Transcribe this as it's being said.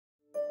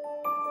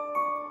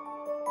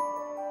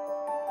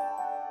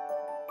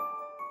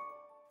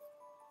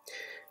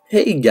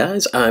Hey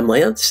guys, I'm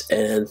Lance,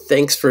 and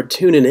thanks for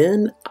tuning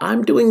in.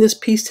 I'm doing this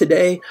piece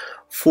today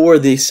for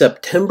the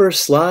September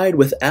Slide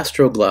with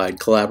Astroglide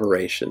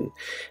collaboration.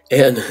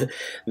 And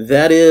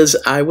that is,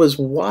 I was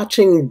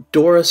watching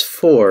Doris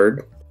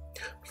Ford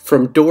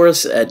from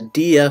Doris at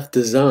DF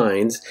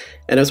Designs,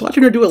 and I was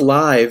watching her do it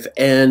live,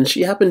 and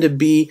she happened to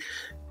be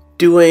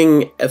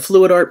doing a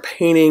fluid art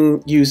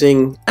painting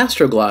using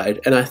Astroglide,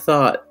 and I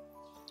thought,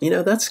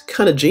 that's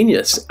kind of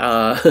genius.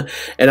 And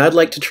I'd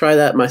like to try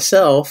that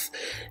myself.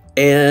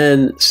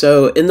 And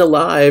so in the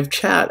live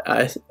chat,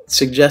 I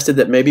suggested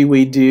that maybe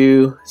we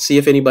see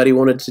if anybody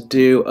wanted to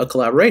do a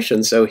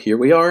collaboration. So here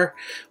we are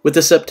with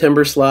the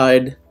September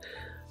Slide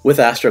with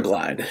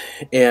Astroglide.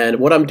 And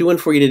what I'm doing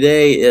for you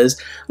today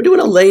is I'm doing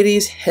a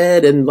lady's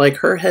head, and like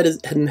her head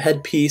and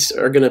headpiece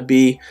are going to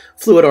be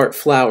fluid art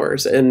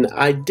flowers. And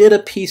I did a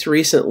piece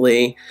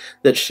recently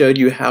that showed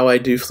you how I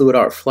do fluid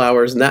art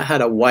flowers, and that had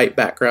a white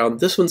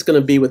background. This one's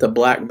going to be with a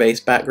black base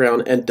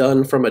background and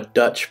done from a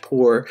Dutch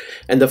pour.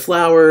 And the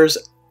flowers,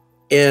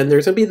 and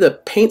there's going to be,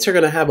 the paints are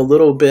going to have a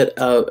little bit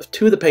of,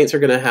 two of the paints are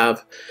going to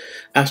have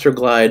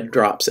Astroglide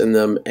drops in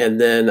them,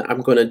 and then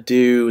I'm going to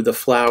do the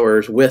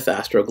flowers with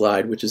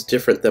Astroglide, which is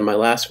different than my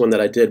last one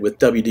that I did with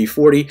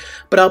WD-40,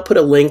 but I'll put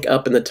a link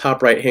up in the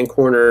top right hand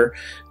corner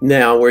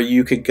now where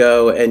you could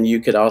go and you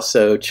could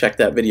also check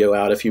that video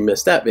out if you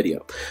missed that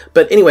video.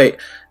 But anyway,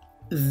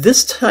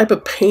 this type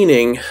of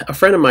painting, a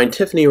friend of mine,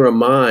 Tiffany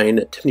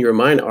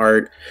Romine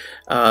Art,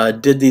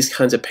 did these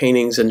kinds of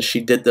paintings, and she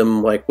did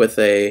them like with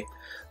a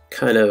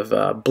kind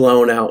of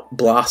blown out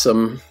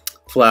blossom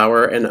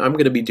flower, and I'm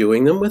going to be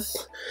doing them with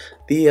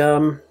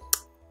the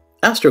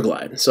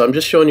Astroglide. So I'm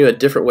just showing you a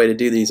different way to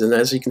do these, and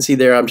as you can see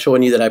there, I'm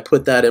showing you that I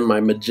put that in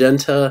my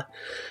magenta,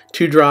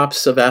 2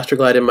 drops of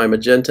Astroglide in my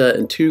magenta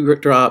and 2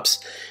 drops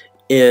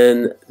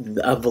in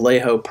a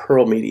Vallejo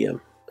pearl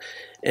medium.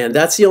 And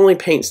that's the only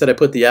paints that I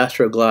put the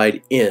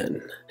Astroglide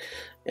in.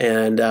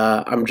 And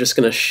I'm just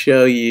going to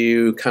show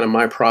you kind of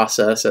my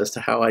process as to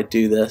how I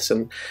do this.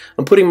 And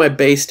I'm putting my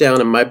base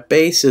down, and my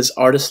base is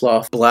Artist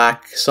Loft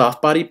black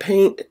soft body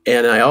paint,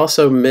 and I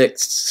also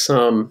mixed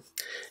some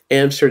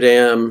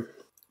Amsterdam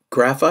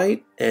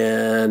graphite,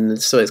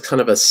 and so it's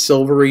kind of a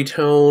silvery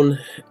tone,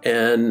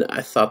 and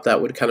I thought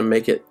that would kind of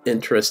make it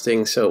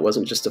interesting so it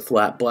wasn't just a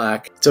flat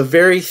black.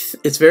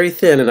 It's very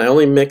thin, and I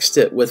only mixed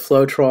it with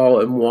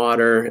Floetrol and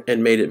water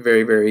and made it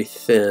very, very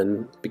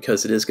thin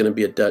because it is going to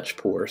be a Dutch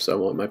pour, so I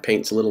want my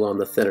paints a little on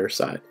the thinner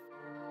side.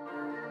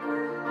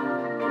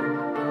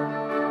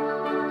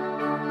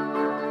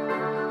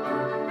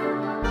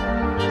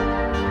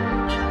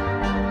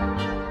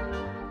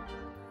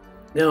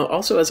 Now,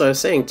 also, as I was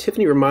saying,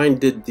 Tiffany Romine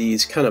did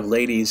these kind of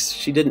ladies.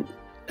 She didn't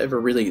ever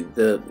really,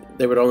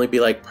 they would only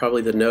be like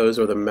probably the nose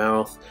or the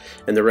mouth,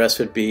 and the rest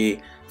would be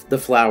the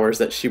flowers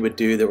that she would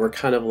do that were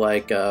kind of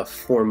like a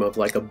form of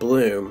like a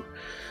bloom.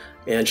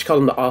 And she called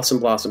them the Awesome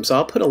Blossom. So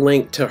I'll put a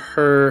link to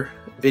her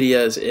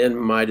videos in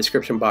my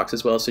description box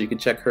as well, so you can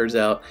check hers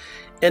out.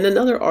 And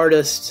another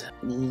artist,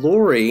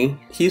 Lori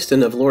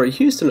Houston of Lori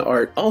Houston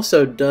Art,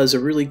 also does a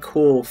really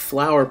cool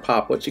flower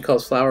pop, what she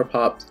calls flower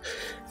pops.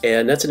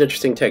 And that's an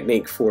interesting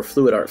technique for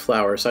fluid art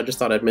flowers, so I just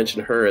thought I'd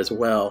mention her as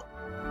well.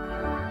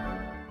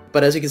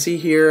 But as you can see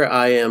here,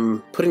 I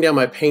am putting down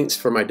my paints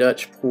for my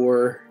Dutch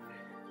pour,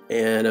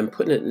 and I'm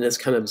putting it in this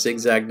kind of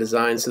zigzag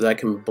design so that I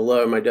can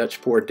blow my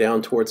Dutch pour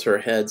down towards her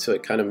head, so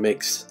it kind of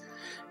makes,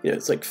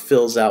 it's like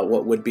fills out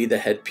what would be the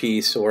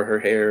headpiece or her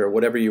hair or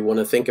whatever you want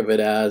to think of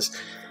it as,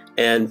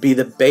 and be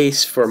the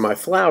base for my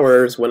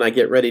flowers when I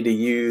get ready to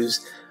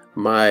use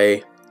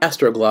my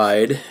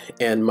Astroglide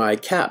and my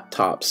cap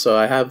tops. So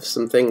I have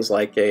some things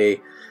like a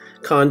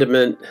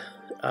condiment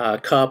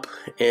cup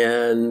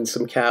and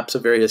some caps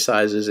of various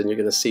sizes, and you're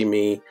going to see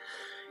me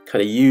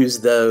kind of use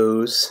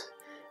those,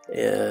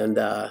 and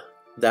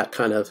that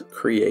kind of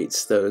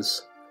creates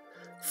those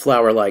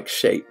flower-like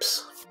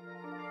shapes.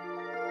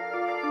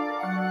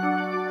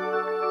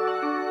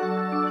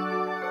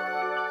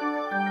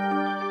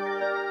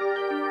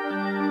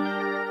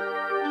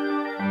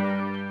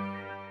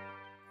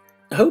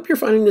 I hope you're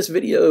finding this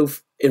video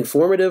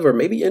informative or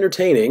maybe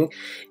entertaining,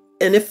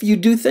 and if you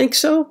do think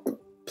so,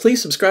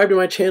 please subscribe to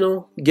my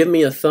channel, give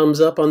me a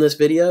thumbs up on this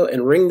video,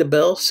 and ring the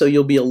bell so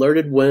you'll be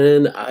alerted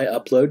when I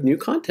upload new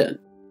content.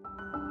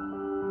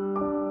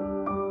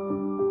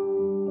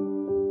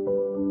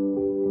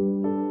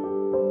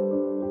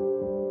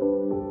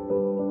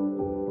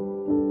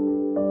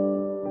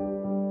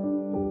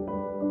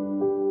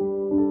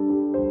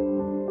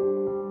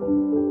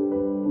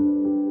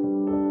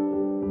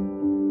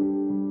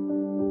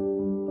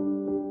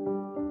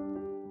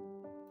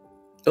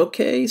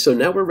 Okay, so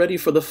now we're ready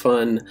for the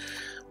fun.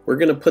 We're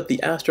going to put the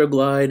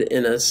Astroglide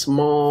in a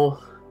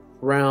small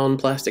round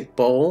plastic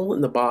bowl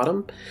in the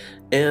bottom,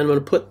 and I'm going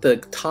to put the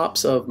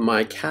tops of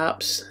my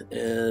caps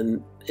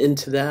and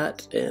into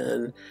that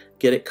and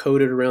get it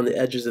coated around the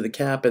edges of the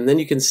cap, and then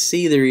you can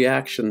see the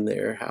reaction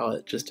there, how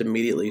it just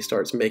immediately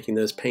starts making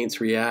those paints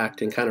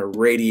react and kind of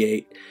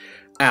radiate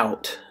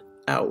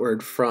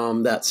outward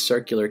from that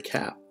circular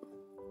cap.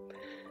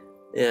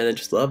 And I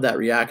just love that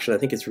reaction. I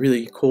think it's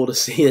really cool to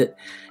see it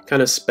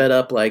kind of sped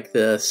up like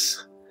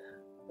this.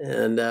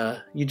 And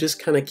you just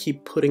kind of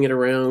keep putting it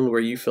around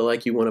where you feel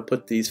like you want to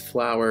put these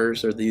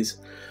flowers or these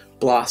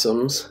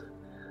blossoms.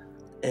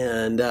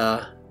 And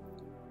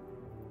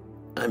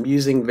I'm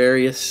using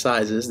various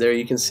sizes. There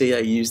you can see I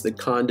use the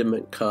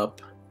condiment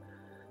cup,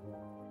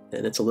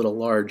 and it's a little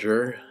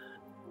larger,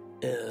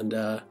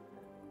 and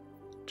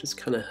just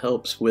kind of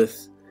helps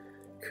with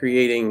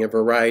creating a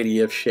variety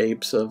of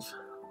shapes of,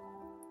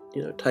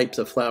 you know, types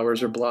of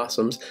flowers or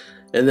blossoms.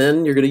 And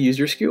then you're going to use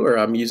your skewer.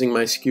 I'm using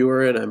my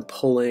skewer and I'm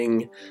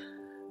pulling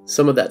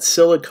some of that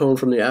silicone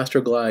from the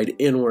Astroglide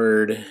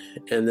inward,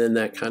 and then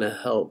that kind of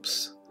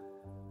helps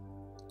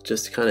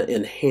just kind of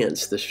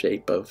enhance the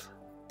shape of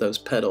those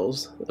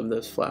petals of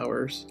those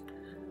flowers.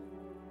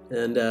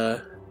 And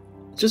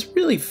just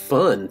really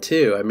fun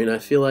too. I mean, I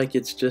feel like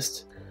it's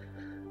just,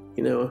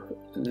 you know,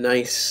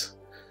 nice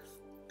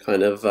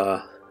kind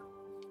of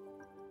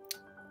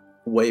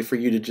way for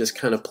you to just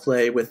kind of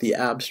play with the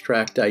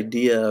abstract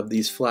idea of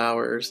these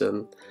flowers.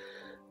 And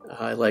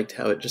I liked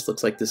how it just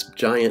looks like this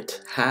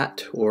giant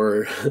hat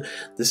or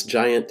this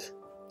giant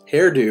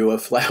hairdo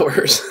of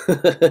flowers.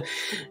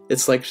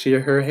 It's like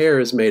her hair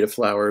is made of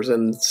flowers.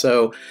 And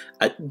so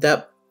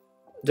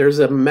there's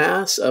a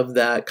mass of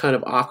that kind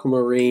of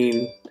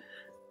aquamarine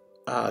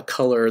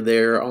color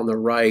there on the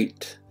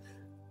right,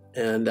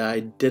 and I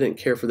didn't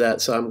care for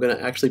that, so I'm going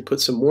to actually put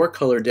some more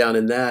color down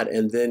in that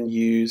and then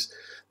use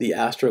the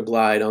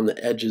Astroglide on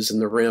the edges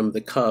and the rim,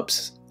 the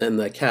cups and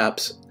the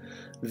caps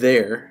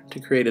there to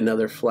create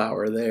another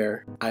flower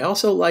there. I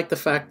also like the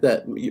fact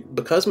that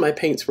because my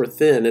paints were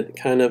thin, it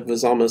kind of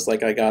was almost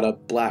like I got a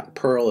black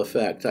pearl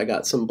effect. I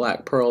got some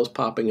black pearls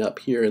popping up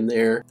here and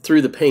there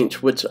through the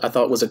paint, which I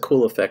thought was a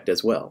cool effect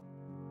as well.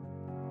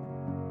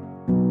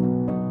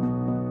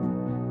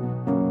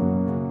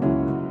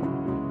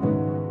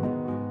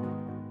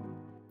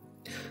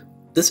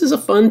 This is a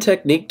fun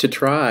technique to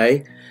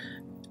try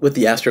with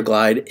the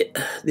Astroglide.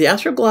 The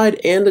Astroglide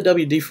and the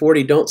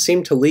WD-40 don't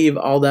seem to leave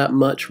all that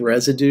much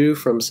residue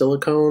from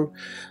silicone,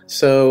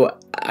 so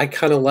I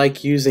kind of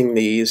like using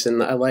these,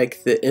 and I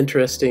like the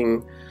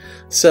interesting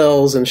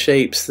cells and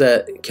shapes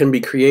that can be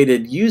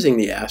created using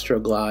the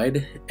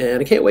Astroglide, and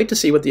I can't wait to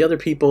see what the other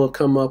people have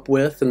come up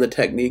with and the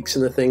techniques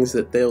and the things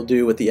that they'll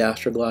do with the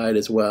Astroglide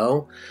as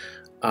well.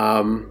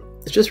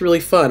 It's just really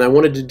fun. I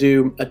wanted to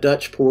do a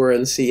Dutch pour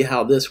and see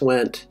how this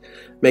went,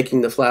 making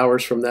the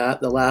flowers from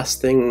that. The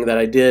last thing that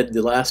I did,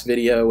 the last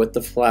video with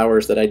the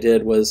flowers that I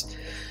did, was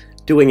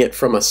doing it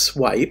from a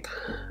swipe.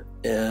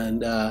 And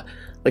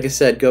like I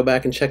said, go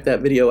back and check that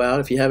video out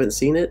if you haven't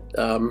seen it.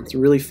 It's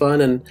really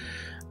fun, and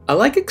I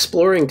like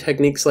exploring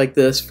techniques like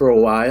this for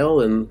a while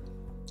and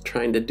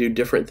trying to do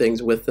different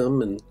things with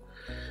them. And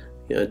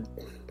you know,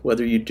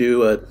 whether you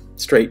do a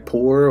straight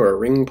pour or a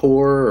ring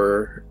pour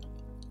or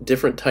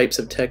different types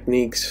of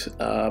techniques,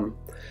 I'd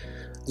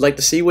like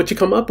to see what you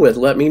come up with.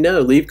 Let me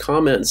know. Leave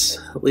comments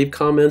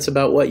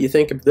about what you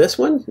think of this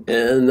one,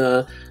 and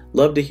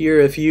love to hear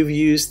if you've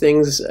used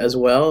things as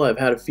well. I've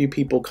had a few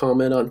people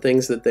comment on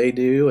things that they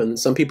do, and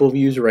some people have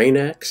used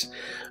Rain-X,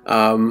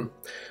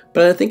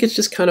 but I think it's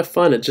just kind of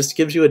fun. It just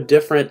gives you a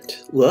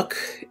different look,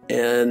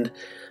 and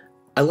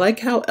I like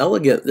how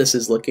elegant this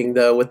is looking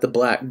though with the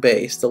black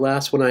base. The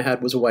last one I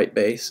had was a white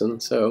base,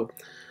 and so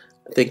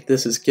I think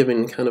this is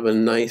giving kind of a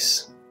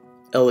nice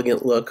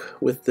elegant look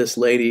with this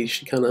lady.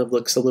 She kind of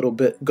looks a little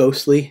bit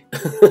ghostly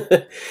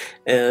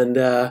and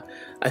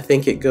I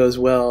think it goes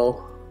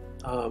well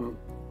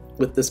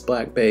with this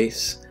black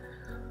base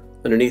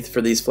underneath for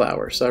these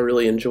flowers. So I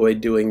really enjoyed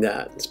doing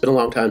that. It's been a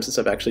long time since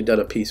I've actually done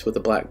a piece with a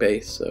black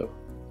base, so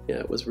yeah,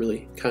 it was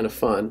really kind of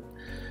fun.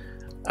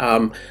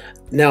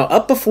 Now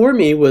up before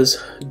me was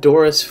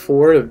Doris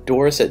Ford of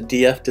Doris at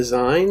DF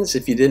Designs.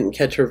 If you didn't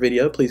catch her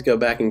video, please go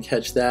back and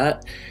catch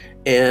that.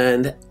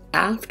 And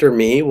after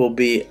me will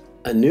be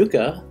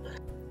Anuka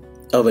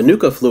of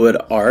Anuka Fluid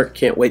Art.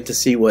 Can't wait to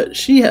see what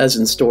she has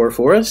in store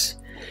for us.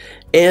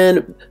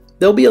 And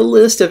there'll be a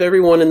list of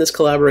everyone in this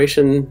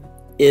collaboration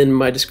in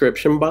my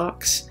description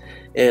box,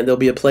 and there'll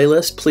be a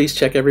playlist. Please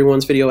check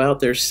everyone's video out.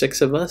 There's 6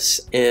 of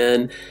us,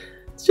 and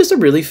it's just a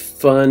really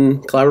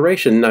fun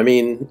collaboration. I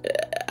mean,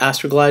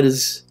 Astroglide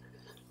is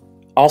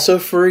also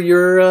for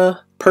your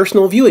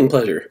personal viewing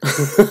pleasure.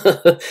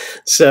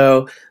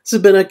 So this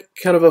has been a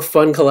kind of a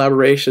fun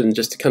collaboration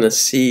just to kind of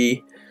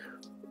see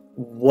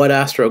what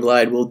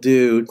Astroglide will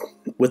do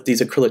with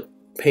these acrylic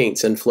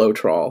paints and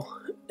Floetrol.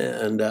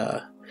 And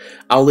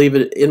I'll leave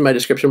it in my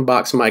description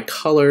box, my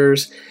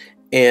colors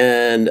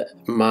and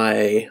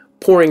my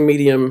pouring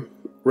medium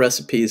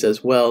recipes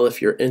as well,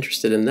 if you're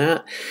interested in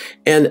that.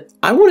 And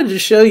I wanted to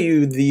show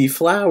you the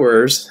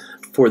flowers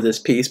for this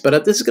piece,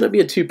 but this is going to be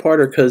a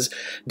two-parter because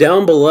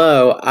down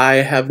below I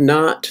have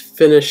not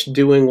finished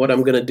doing what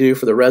I'm going to do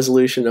for the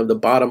resolution of the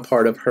bottom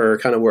part of her,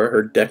 kind of where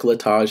her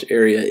décolletage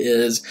area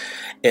is,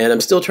 and I'm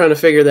still trying to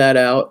figure that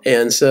out.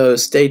 And so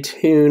stay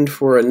tuned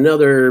for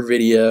another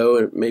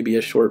video, maybe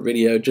a short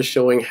video, just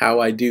showing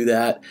how I do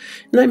that.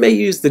 And I may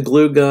use the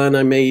glue gun,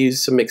 I may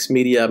use some mixed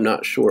media, I'm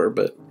not sure,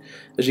 but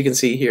as you can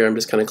see here, I'm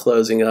just kind of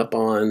closing up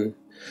on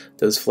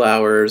those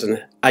flowers,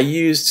 and I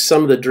used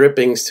some of the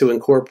drippings to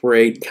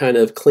incorporate kind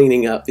of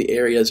cleaning up the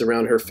areas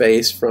around her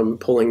face from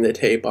pulling the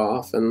tape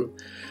off. And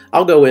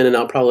I'll go in and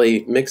I'll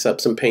probably mix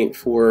up some paint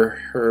for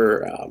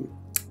her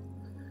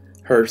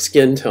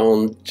skin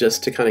tone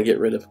just to kind of get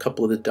rid of a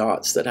couple of the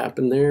dots that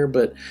happened there.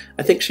 But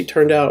I think she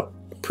turned out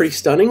pretty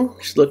stunning.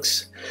 She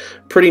looks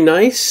pretty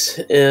nice,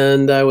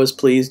 and I was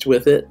pleased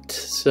with it.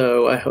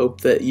 So I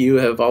hope that you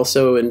have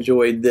also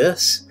enjoyed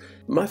this.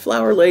 My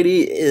flower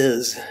lady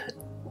is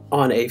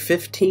on a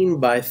 15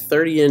 by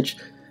 30 inch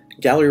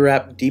gallery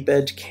wrap deep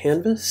edge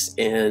canvas,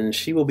 and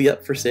she will be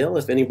up for sale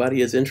if anybody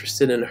is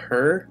interested in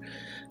her.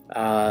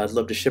 I'd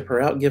love to ship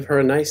her out, give her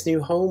a nice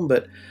new home,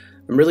 but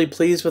I'm really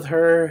pleased with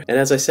her. And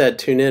as I said,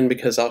 tune in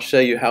because I'll show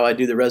you how I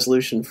do the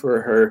resolution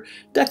for her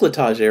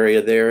décolletage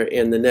area there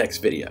in the next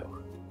video.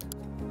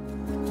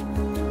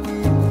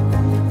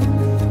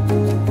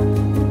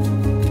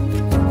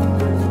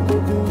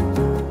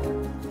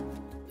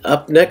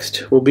 Up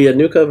next will be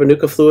Anuka of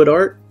Anuka Fluid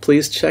Art.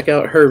 Please check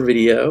out her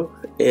video,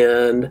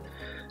 and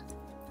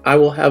I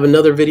will have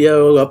another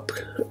video up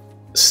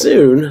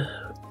soon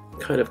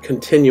kind of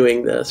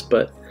continuing this,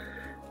 but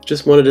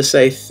just wanted to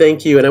say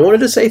thank you. And I wanted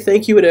to say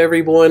thank you to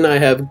everyone.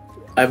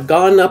 I've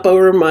gone up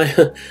over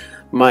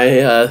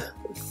my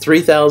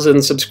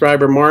 3,000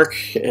 subscriber mark,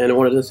 and I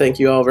wanted to thank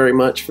you all very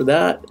much for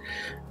that.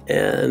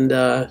 And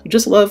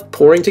just love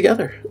pouring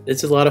together.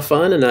 It's a lot of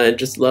fun, and I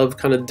just love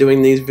kind of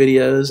doing these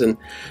videos and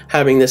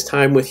having this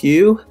time with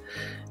you.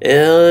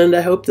 And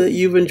I hope that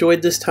you've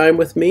enjoyed this time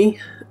with me,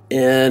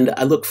 and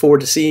I look forward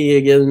to seeing you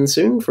again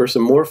soon for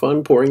some more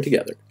fun pouring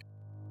together.